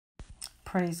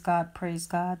Praise God, praise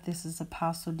God. This is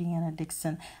Apostle DIXON.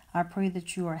 DIXON. I pray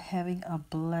that you are having a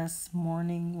blessed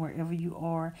morning wherever you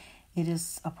are. It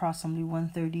is approximately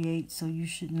 1:38, so you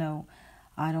should know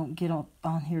I don't get up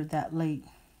on here that late.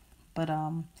 But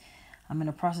I'm in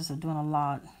the process of doing a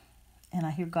lot, and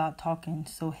I hear God talking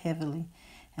so heavily.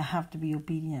 I have to be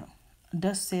obedient.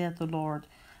 Thus saith the Lord,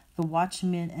 the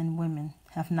watchmen and women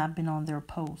have not been on their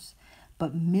posts,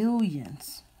 but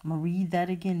millions, I'm going to read that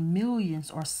again, millions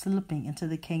are slipping into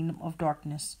the kingdom of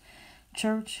darkness.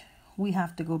 Church, we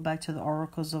have to go back to the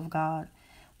oracles of God.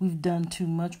 We've done too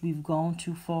much. We've gone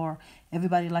too far.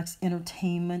 Everybody likes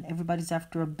entertainment. Everybody's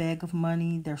after a bag of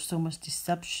money. There's so much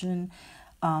deception.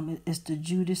 It's the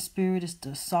Judas spirit. It's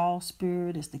the Saul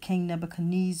spirit. It's the King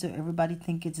Nebuchadnezzar. Everybody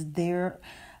think it's their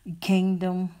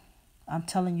kingdom. I'm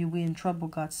telling you, we're in trouble,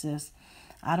 God says.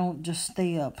 I don't just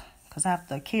stay up because I have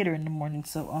to cater in the morning.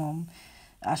 So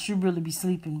I should really be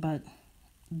sleeping, but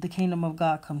the kingdom of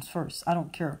God comes first. I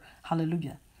don't care.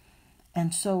 Hallelujah.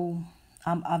 And so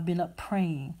I've been up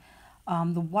praying.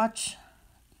 The watch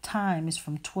time is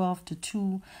from 12 to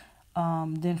 2,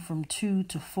 then from 2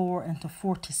 to 4, and to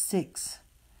 4 to 6.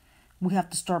 We have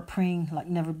to start praying like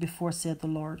never before, said the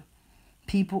Lord.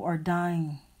 People are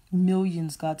dying.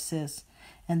 Millions, God says.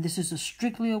 And this is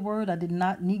strictly a word. I did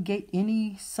not negate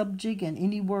any subject and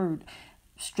any word.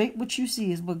 Straight what you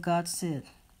see is what God said.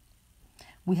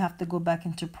 We have to go back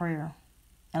into prayer.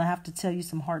 And I have to tell you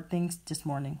some hard things this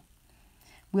morning.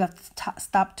 We have to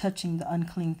stop touching the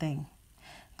unclean thing.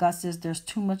 God says there's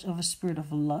too much of a spirit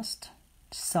of lust,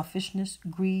 selfishness,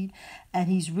 greed, and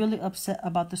he's really upset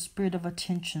about the spirit of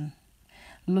attention.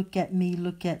 Look at me,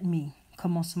 look at me.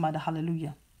 Come on, somebody,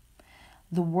 hallelujah.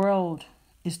 The world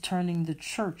is turning the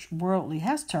church worldly. It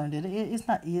has turned it. It's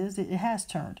not is. It has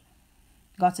turned.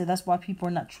 God said that's why people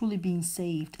are not truly being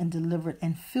saved and delivered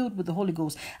and filled with the Holy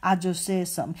Ghost. I just said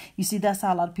something. You see, that's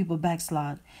how a lot of people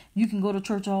backslide. You can go to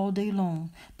church all day long,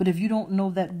 but if you don't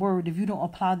know that word, if you don't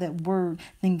apply that word,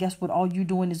 then guess what? All you're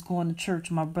doing is going to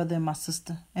church, my brother and my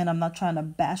sister. And I'm not trying to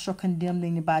bash or condemn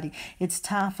anybody. It's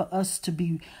time for us to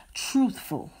be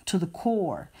truthful to the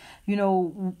core. You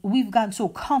know, we've gotten so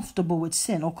comfortable with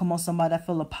sin. Oh, come on, somebody. I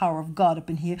feel the power of God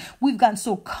up in here. We've gotten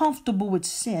so comfortable with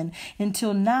sin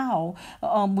until now.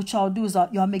 What y'all do is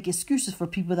y'all make excuses for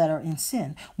people that are in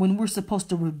sin when we're supposed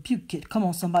to rebuke it. Come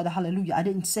on, somebody. Hallelujah. I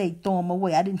didn't say throw them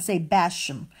away. I didn't say bash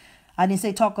them. I didn't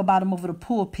say talk about them over the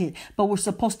pulpit, but we're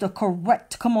supposed to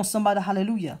correct. Come on, somebody.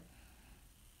 Hallelujah.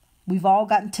 We've all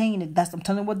gotten tainted. I'm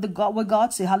telling you what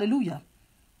God said. Hallelujah.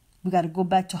 We got to go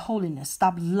back to holiness.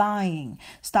 Stop lying.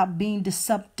 Stop being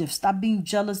deceptive. Stop being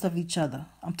jealous of each other.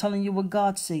 I'm telling you what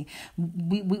God say.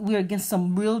 We're against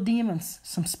some real demons,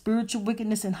 some spiritual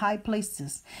wickedness in high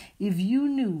places. If you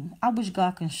knew, I wish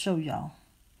God can show y'all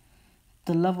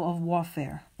the level of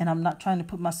warfare. And I'm not trying to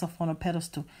put myself on a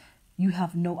pedestal. You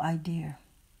have no idea.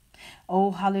 Oh,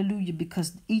 hallelujah,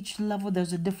 because each level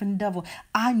there's a different devil.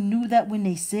 I knew that when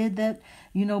they said that,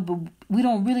 but we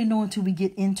don't really know until we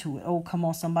get into it. Oh, come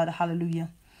on, somebody,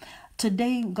 hallelujah.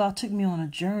 Today, God took me on a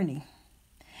journey,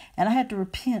 and I had to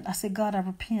repent. I said, God, I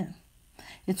repent.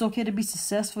 It's okay to be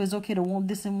successful. It's okay to want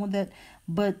this and want that,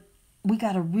 but we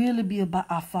got to really be about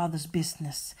our Father's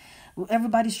business.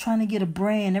 Everybody's trying to get a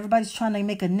brand. Everybody's trying to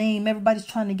make a name. Everybody's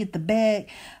trying to get the bag,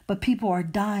 but people are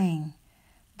dying.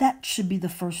 That should be the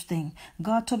first thing.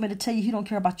 God told me to tell you he don't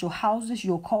care about your houses,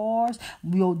 your cars,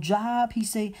 your job. He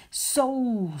say,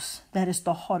 souls, that is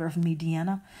the heart of me,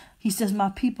 DEANNA. He says, my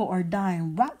people are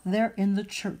dying right there in the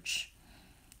church.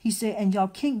 He said, and y'all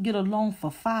can't get along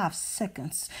for 5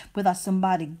 seconds without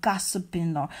somebody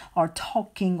gossiping or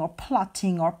talking or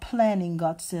plotting or planning,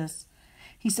 God says.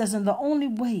 He says, and the only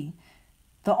way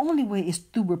is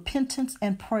through repentance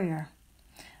and prayer.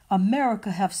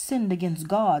 America have sinned against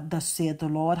God, thus said the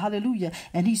Lord. Hallelujah.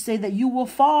 And he said that you will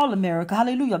fall, America.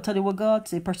 Hallelujah. I'll tell you what God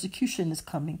said. Persecution is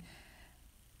coming.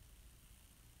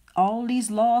 All these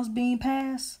laws being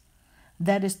passed,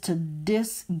 that is to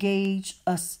disengage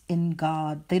us in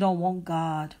God. They don't want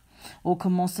God. Oh,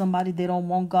 come on, somebody. They don't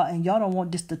want God. And y'all don't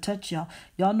want this to touch y'all.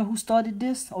 Y'all know who started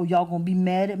this? Oh, y'all going to be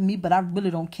mad at me, but I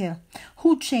really don't care.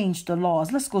 Who changed the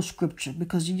laws? Let's go scripture,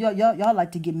 because y'all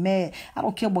like to get mad. I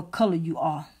don't care what color you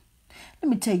are. Let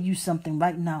me tell you something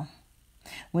right now.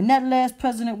 When that last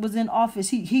president was in office,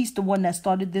 he's the one that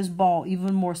started this ball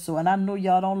even more so. And I know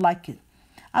y'all don't like it.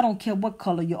 I don't care what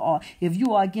color you are. If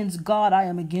you are against God, I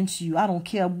am against you. I don't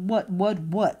care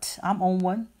what. I'm on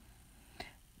one.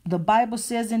 The Bible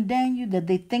says in Daniel that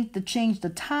they think to change the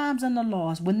times and the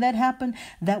laws. When that happened,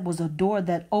 that was a door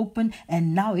that opened,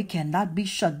 and now it cannot be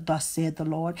shut, thus said the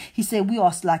Lord. He said we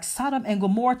are like Sodom and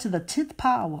Gomorrah to the 10th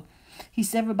power. He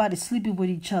said everybody's sleeping with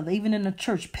each other, even in the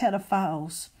church,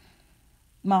 pedophiles.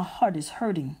 My heart is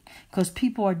hurting because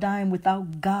people are dying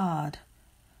without God.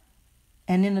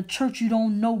 And in the church, you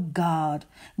don't know God.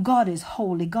 God is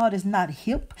holy. God is not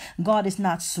hip. God is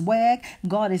not swag.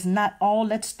 God is not all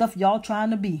that stuff y'all trying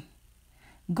to be.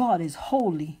 God is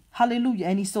holy. Hallelujah.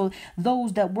 And so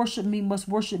those that worship me must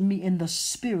worship me in the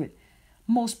spirit.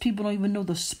 Most people don't even know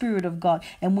the spirit of God.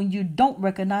 And when you don't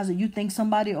recognize it, you think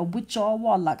somebody a witch or a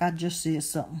warlock. I just said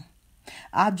something.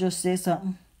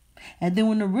 And then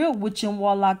when the real witch and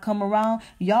warlock come around,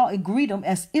 y'all greet them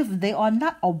as if they are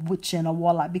not a witch and a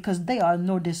warlock, because they are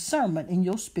no discernment in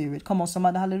your spirit. Come on,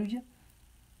 somebody, hallelujah.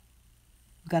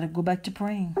 You got to go back to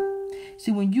praying.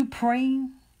 See, when you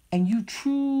praying and you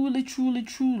truly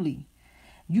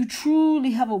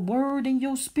have a word in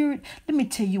your spirit, let me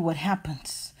tell you what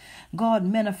happens. God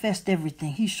manifests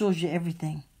everything. He shows you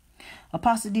everything.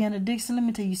 Apostle DIXON, let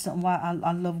me tell you something why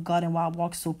I love God and why I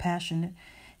walk so passionate.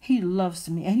 He loves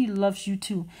me and he loves you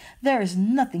too. There is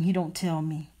nothing he don't tell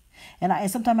me.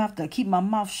 And sometimes I have to keep my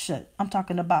mouth shut. I'm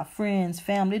talking about friends,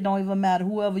 family. It don't even matter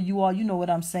whoever you are. You know what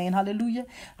I'm saying. Hallelujah.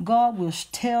 God will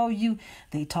tell you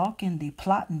they talking, they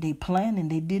plotting, they planning,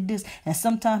 they did this. And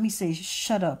sometimes he says,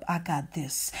 shut up. I got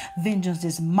this. Vengeance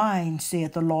is mine,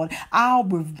 saith the Lord. I'll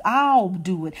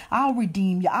do it. I'll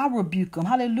redeem you. I'll rebuke them.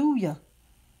 Hallelujah.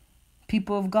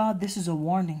 People of God, this is a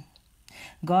warning.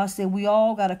 God said we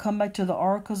all got to come back to the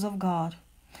oracles of God.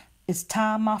 It's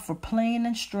time out for playing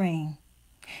and straying.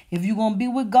 If you're going to be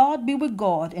with God, be with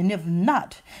God. And if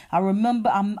not,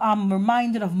 I'm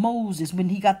reminded of Moses when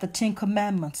he got the 10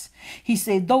 Commandments. He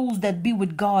said, those that be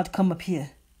with God come up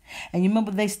here. And you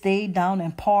remember they stayed down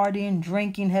and partying,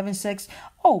 drinking, having sex.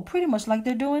 Oh, pretty much like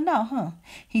they're doing now, huh?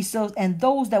 He says, and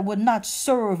those that would not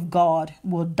serve God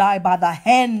will die by the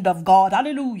hand of God.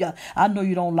 Hallelujah. I know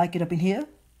you don't like it up in here.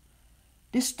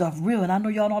 This stuff real, and I know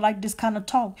y'all don't like this kind of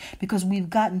talk because we've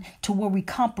gotten to where we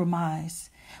compromise.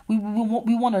 We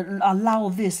want to allow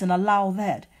this and allow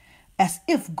that as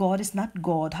if God is not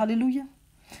God. Hallelujah.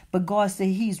 But God said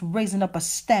he's raising up a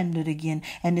standard again,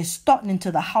 and it's starting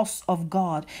into the house of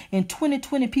God. In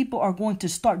 2020, people are going to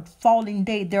start falling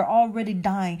dead. They're already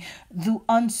dying through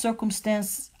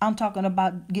uncircumstance. I'm talking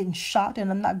about getting shot,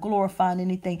 and I'm not glorifying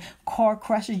anything. Car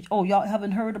crashes. Oh, y'all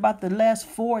haven't heard about the last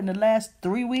 4 in the last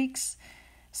 3 weeks?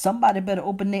 Somebody better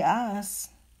open their eyes.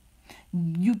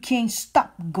 You can't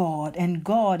stop God, and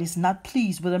God is not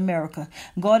pleased with America.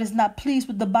 God is not pleased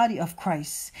with the body of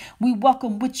Christ. We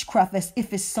welcome witchcraft as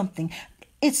if it's something.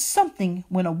 It's something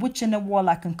when a witch and a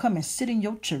warlock can come and sit in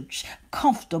your church,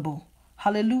 comfortable.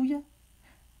 Hallelujah.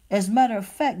 As a matter of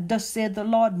fact, thus said the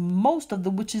Lord, most of the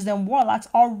witches and warlocks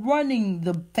are running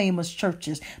the famous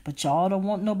churches. But y'all don't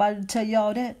want nobody to tell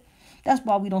y'all that. That's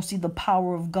why we don't see the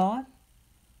power of God.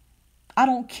 I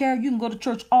don't care. You can go to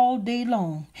church all day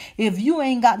long. If you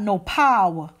ain't got no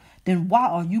power, then why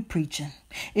are you preaching?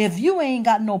 If you ain't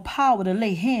got no power to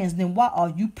lay hands, then why are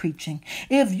you preaching?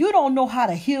 If you don't know how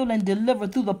to heal and deliver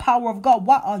through the power of God,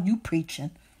 why are you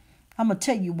preaching? I'm going to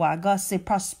tell you why. God said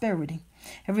prosperity.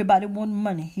 Everybody want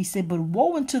money. He said, but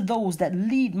woe unto those that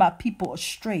lead my people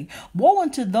astray. Woe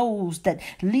unto those that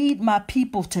lead my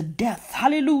people to death.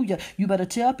 Hallelujah. You better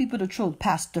tell people the truth,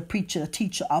 pastor, preacher,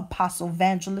 teacher, apostle,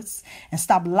 evangelist, and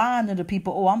stop lying to the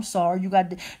people. Oh, I'm sorry. You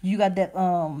got that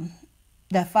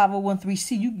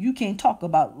 501c. You can't talk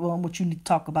about what you need to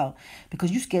talk about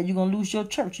because you're scared you're going to lose your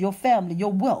church, your family,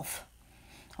 your wealth.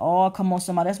 Oh, come on,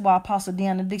 somebody. That's why Apostle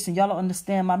DIXON, y'all don't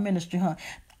understand my ministry, huh?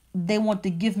 They want to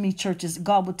give me churches.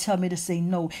 God would tell me to say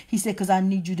no. He said, because I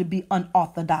need you to be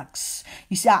unorthodox.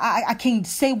 You see, I can't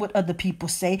say what other people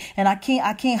say, and I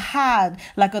can't hide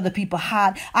like other people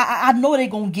hide. I know they're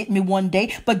going to get me one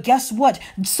day, but guess what?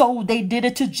 So they did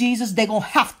it to Jesus. They're going to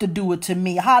have to do it to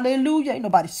me. Hallelujah. Ain't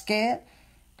nobody scared.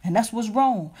 And that's what's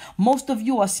wrong. Most of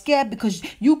you are scared because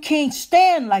you can't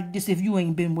stand like this if you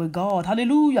ain't been with God.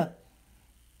 Hallelujah.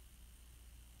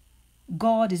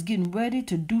 God is getting ready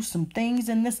to do some things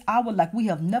in this hour like we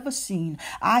have never seen.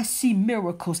 I see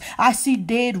miracles. I see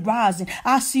dead rising.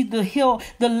 I see the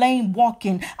lame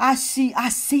walking. I see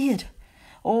it.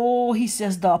 Oh, he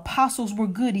says the apostles were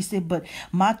good. He said, but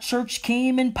my church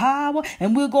came in power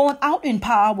and we're going out in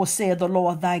power, said the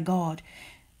Lord thy God.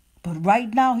 But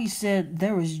right now, he said,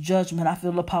 there is judgment. I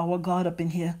feel the power of God up in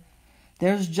here.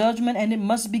 There's judgment, and it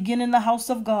must begin in the house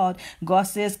of God. God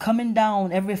says, coming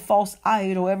down every false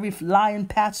idol, every lying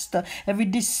pastor, every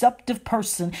deceptive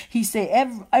person. He said,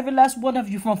 every last one of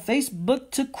you, from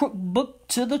Facebook to Crookbook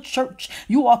to the church,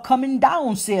 you are coming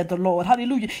down, said the Lord.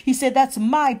 Hallelujah. He said, that's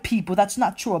my people. That's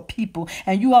not your people.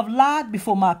 And you have lied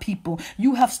before my people.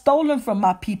 You have stolen from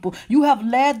my people. You have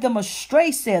led them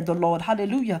astray, said the Lord.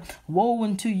 Hallelujah. Woe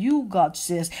unto you, God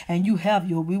says, and you have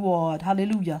your reward.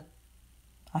 Hallelujah.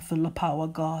 I feel the power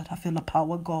of God. I feel the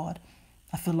power of God.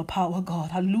 I feel the power of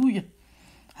God. Hallelujah.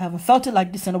 I haven't felt it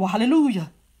like this in a while.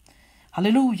 Hallelujah.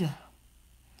 Hallelujah.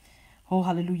 Oh,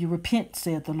 hallelujah. Repent,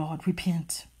 said the Lord.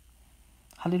 Repent.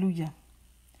 Hallelujah.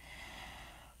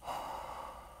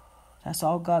 That's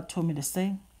all God told me to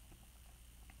say.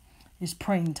 It's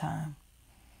praying time.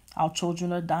 Our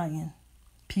children are dying.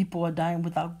 People are dying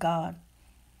without God.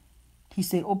 He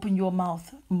said, open your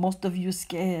mouth. Most of you are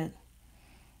scared.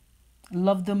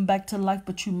 Love them back to life,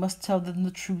 but you must tell them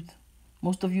the truth.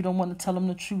 Most of you don't want to tell them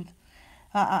the truth.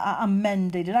 I'm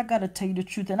mandated. I got to tell you the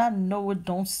truth. And I know it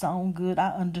don't sound good. I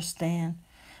understand.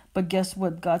 But guess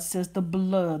what? God says the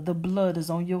blood is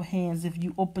on your hands if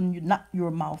you open not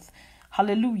your mouth.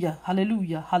 Hallelujah.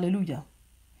 Hallelujah. Hallelujah.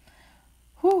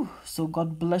 Whew. So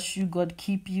God bless you. God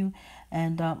keep you.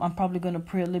 And I'm probably going to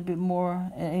pray a little bit more.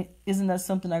 Isn't that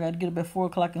something? I got to get up at 4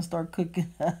 o'clock and start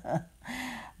cooking.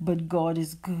 But God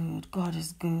is good. God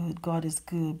is good. God is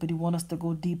good. But he wants us to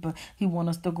go deeper. He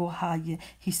wants us to go higher.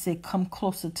 He said, come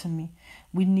closer to me.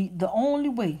 We need the only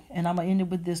way, and I'm going to end it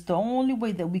with this, the only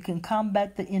way that we can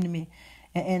combat the enemy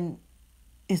and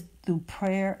is through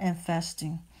prayer and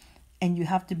fasting. And you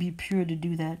have to be pure to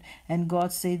do that. And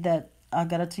God said that, I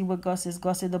got to tell you what God says.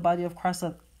 God said the body of Christ,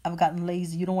 I've gotten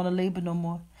lazy. You don't want to labor no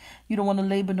more. You don't want to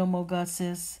labor no more, God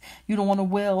says. You don't want to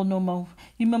wail no more.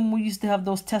 You remember we used to have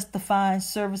those testifying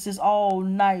services all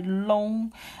night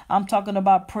long? I'm talking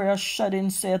about prayer shut in,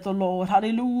 saith the Lord.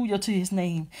 Hallelujah to his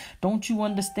name. Don't you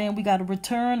understand? We got to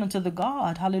return unto the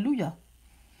God. Hallelujah.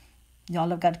 Y'all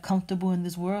have got comfortable in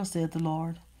this world, saith the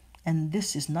Lord. And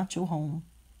this is not your home.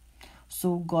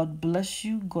 So God bless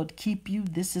you. God keep you.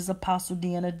 This is Apostle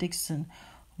DEANNA DIXON.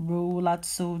 Roll out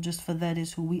soldiers, for that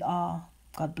is who we are.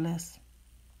 God bless.